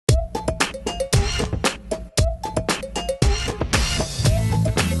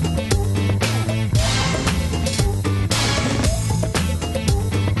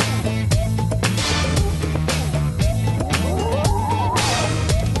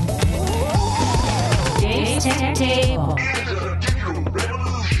Table.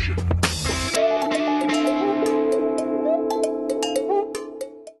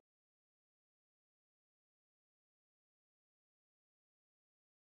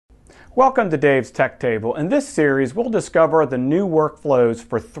 Welcome to Dave's Tech Table. In this series, we'll discover the new workflows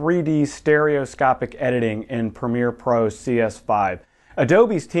for 3D stereoscopic editing in Premiere Pro CS5.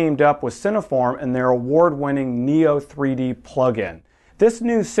 Adobe's teamed up with Cineform in their award-winning Neo 3D plugin. This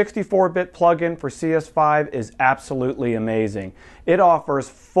new 64-bit plugin for CS5 is absolutely amazing. It offers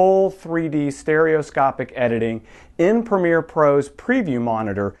full 3D stereoscopic editing in Premiere Pro's preview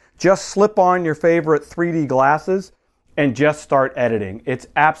monitor. Just slip on your favorite 3D glasses and just start editing. It's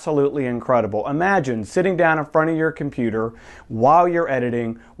absolutely incredible. Imagine sitting down in front of your computer while you're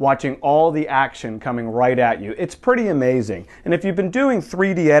editing, watching all the action coming right at you. It's pretty amazing. And if you've been doing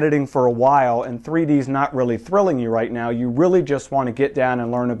 3D editing for a while and 3D is not really thrilling you right now, you really just want to get down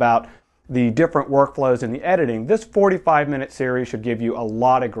and learn about the different workflows in the editing, this 45-minute series should give you a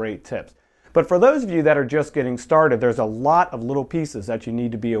lot of great tips. But for those of you that are just getting started, there's a lot of little pieces that you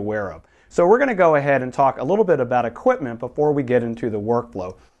need to be aware of. So we're going to go ahead and talk a little bit about equipment before we get into the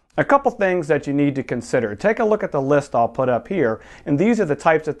workflow. A couple things that you need to consider. Take a look at the list I'll put up here, and these are the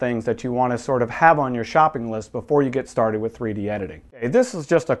types of things that you want to sort of have on your shopping list before you get started with 3D editing. Okay, this is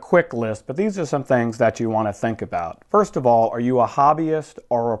just a quick list, but these are some things that you want to think about. First of all, are you a hobbyist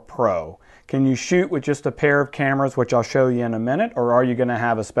or a pro? Can you shoot with just a pair of cameras, which I'll show you in a minute, or are you going to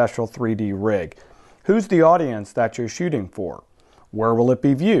have a special 3D rig? Who's the audience that you're shooting for? Where will it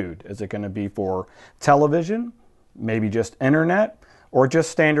be viewed? Is it going to be for television, maybe just internet, or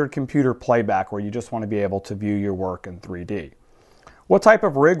just standard computer playback where you just want to be able to view your work in 3D? What type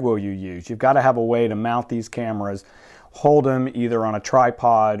of rig will you use? You've got to have a way to mount these cameras, hold them either on a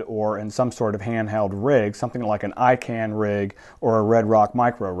tripod or in some sort of handheld rig, something like an iCan rig or a Red Rock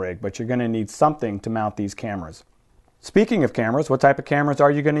micro rig, but you're going to need something to mount these cameras. Speaking of cameras, what type of cameras are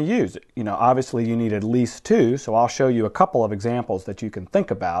you going to use? Obviously you need at least two, so I'll show you a couple of examples that you can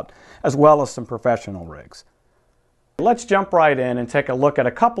think about, as well as some professional rigs. Let's jump right in and take a look at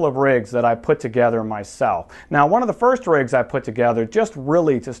a couple of rigs that I put together myself. Now, one of the first rigs I put together, just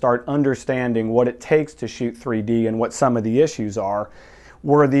really to start understanding what it takes to shoot 3D and what some of the issues are,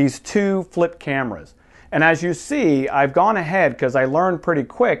 were these two flip cameras. And as you see, I've gone ahead because I learned pretty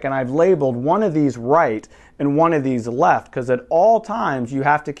quick and I've labeled one of these right and one of these left, because at all times you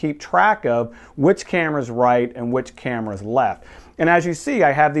have to keep track of which camera's right and which camera's left. And as you see,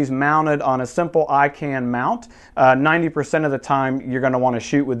 I have these mounted on a simple iCan mount. 90% of the time you're going to want to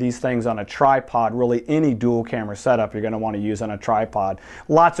shoot with these things on a tripod. Really, any dual camera setup you're going to want to use on a tripod.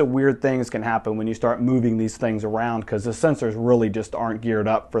 Lots of weird things can happen when you start moving these things around because the sensors really just aren't geared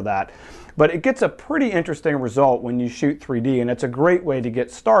up for that. But it gets a pretty interesting result when you shoot 3D, and it's a great way to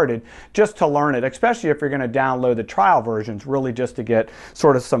get started just to learn it, especially if you're going to download the trial versions, really just to get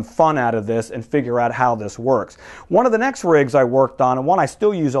sort of some fun out of this and figure out how this works. One of the next rigs I worked on, and one I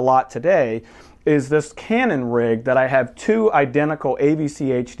still use a lot today, is this Canon rig that I have two identical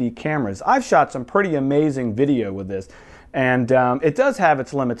AVC HD cameras. I've shot some pretty amazing video with this. And it does have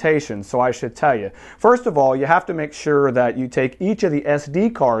its limitations, so I should tell you. First of all, you have to make sure that you take each of the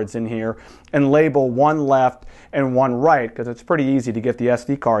SD cards in here and label one left and one right, because it's pretty easy to get the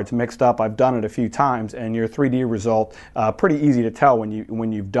SD cards mixed up. I've done it a few times, and your 3D result, pretty easy to tell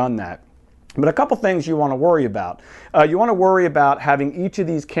when you've done that. But a couple things you want to worry about. You want to worry about having each of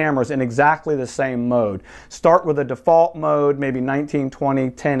these cameras in exactly the same mode. Start with a default mode, maybe 1920,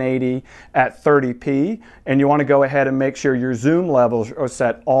 1080 at 30p, and you want to go ahead and make sure your zoom levels are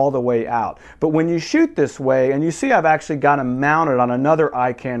set all the way out. But when you shoot this way, and you see I've actually got them mounted on another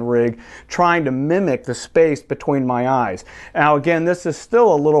iCan rig trying to mimic the space between my eyes. Now again, this is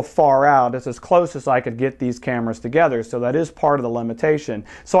still a little far out. It's as close as I could get these cameras together, so that is part of the limitation.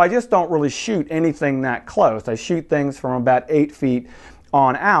 So I just don't really shoot anything that close. I shoot things from about 8 feet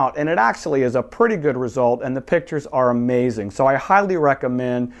on out, and it actually is a pretty good result, and the pictures are amazing. So I highly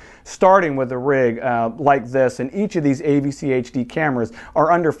recommend starting with a rig like this, and each of these AVC HD cameras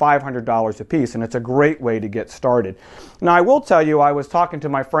are under $500 a piece, and it's a great way to get started. Now I will tell you, I was talking to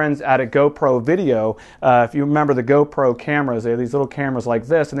my friends at a GoPro Video. If you remember the GoPro cameras, they have these little cameras like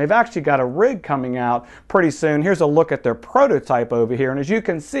this, and they've actually got a rig coming out pretty soon. Here's a look at their prototype over here, and as you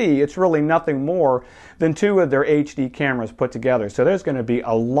can see, it's really nothing more than two of their HD cameras put together. So there's going to be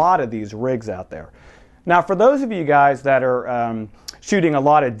a lot of these rigs out there. Now for those of you guys that are shooting a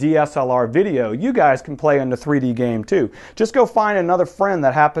lot of DSLR video, you guys can play in the 3D game too. Just go find another friend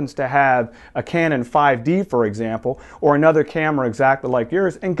that happens to have a Canon 5D, for example, or another camera exactly like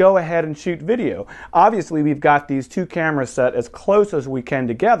yours, and go ahead and shoot video. Obviously, we've got these two cameras set as close as we can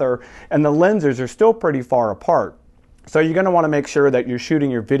together, and the lenses are still pretty far apart. So you're going to want to make sure that you're shooting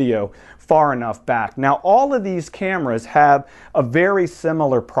your video far enough back. Now, all of these cameras have a very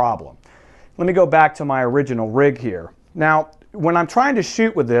similar problem. Let me go back to my original rig here. Now, when I'm trying to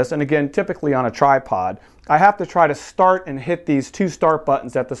shoot with this, and again, typically on a tripod, I have to try to start and hit these two start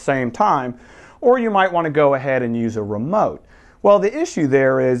buttons at the same time, or you might want to go ahead and use a remote. Well, the issue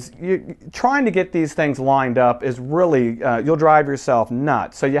there is trying to get these things lined up is really, you'll drive yourself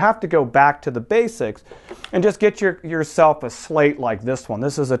nuts. So you have to go back to the basics and just get yourself a slate like this one.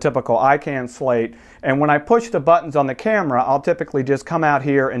 This is a typical ICANN slate. And when I push the buttons on the camera, I'll typically just come out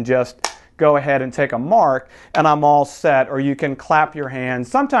here and just go ahead and take a mark, and I'm all set. Or you can clap your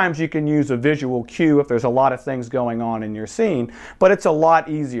hands. Sometimes you can use a visual cue if there's a lot of things going on in your scene, but it's a lot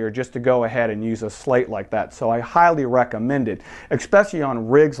easier just to go ahead and use a slate like that. So I highly recommend it, especially on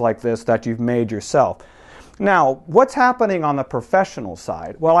rigs like this that you've made yourself. Now, what's happening on the professional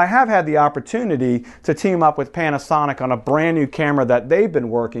side? Well, I have had the opportunity to team up with Panasonic on a brand new camera that they've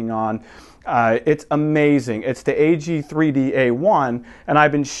been working on. It's amazing. It's the AG3D-A1, and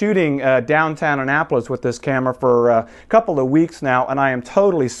I've been shooting downtown Annapolis with this camera for a couple of weeks now, and I am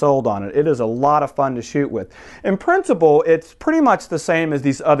totally sold on it. It is a lot of fun to shoot with. In principle, it's pretty much the same as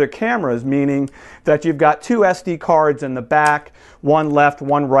these other cameras, meaning that you've got two SD cards in the back, one left,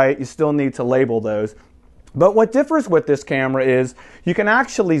 one right. You still need to label those. But what differs with this camera is you can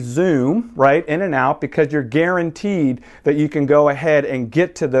actually zoom right in and out because you're guaranteed that you can go ahead and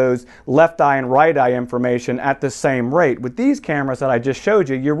get to those left eye and right eye information at the same rate. With these cameras that I just showed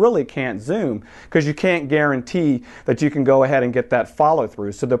you, you really can't zoom because you can't guarantee that you can go ahead and get that follow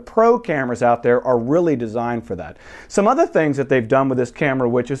through. So the pro cameras out there are really designed for that. Some other things that they've done with this camera,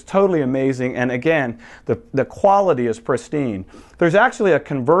 which is totally amazing, and again, the quality is pristine. There's actually a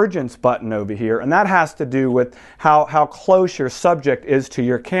convergence button over here, and that has to do with how close your subject is to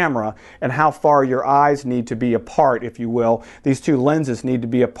your camera and how far your eyes need to be apart, if you will. These two lenses need to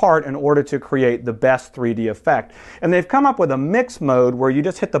be apart in order to create the best 3D effect. And they've come up with a mix mode where you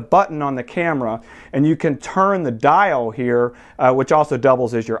just hit the button on the camera and you can turn the dial here, which also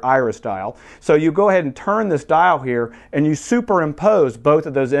doubles as your iris dial. So you go ahead and turn this dial here and you superimpose both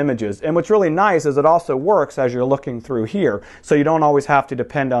of those images. And what's really nice is it also works as you're looking through here, so you don't always have to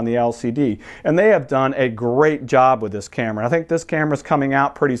depend on the LCD. And they have done a great job with this camera. I think this camera is coming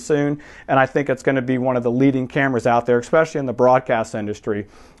out pretty soon, and I think it's going to be one of the leading cameras out there, especially in the broadcast industry,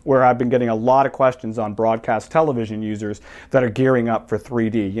 where I've been getting a lot of questions on broadcast television users that are gearing up for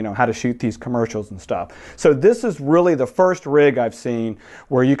 3D, you know, how to shoot these commercials and stuff. So this is really the first rig I've seen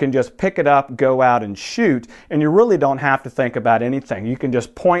where you can just pick it up, go out and shoot, and you really don't have to think about anything. You can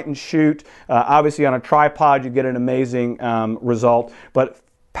just point and shoot. Obviously on a tripod you get an amazing result, but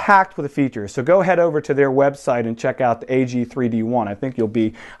packed with features. So go head over to their website and check out the AG3D1. I think you'll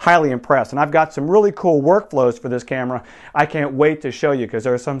be highly impressed. And I've got some really cool workflows for this camera. I can't wait to show you because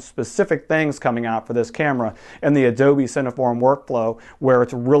there are some specific things coming out for this camera in the Adobe Cineform workflow where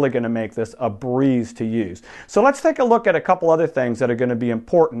it's really going to make this a breeze to use. So let's take a look at a couple other things that are going to be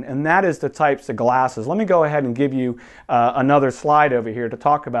important, and that is the types of glasses. Let me go ahead and give you another slide over here to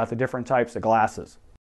talk about the different types of glasses.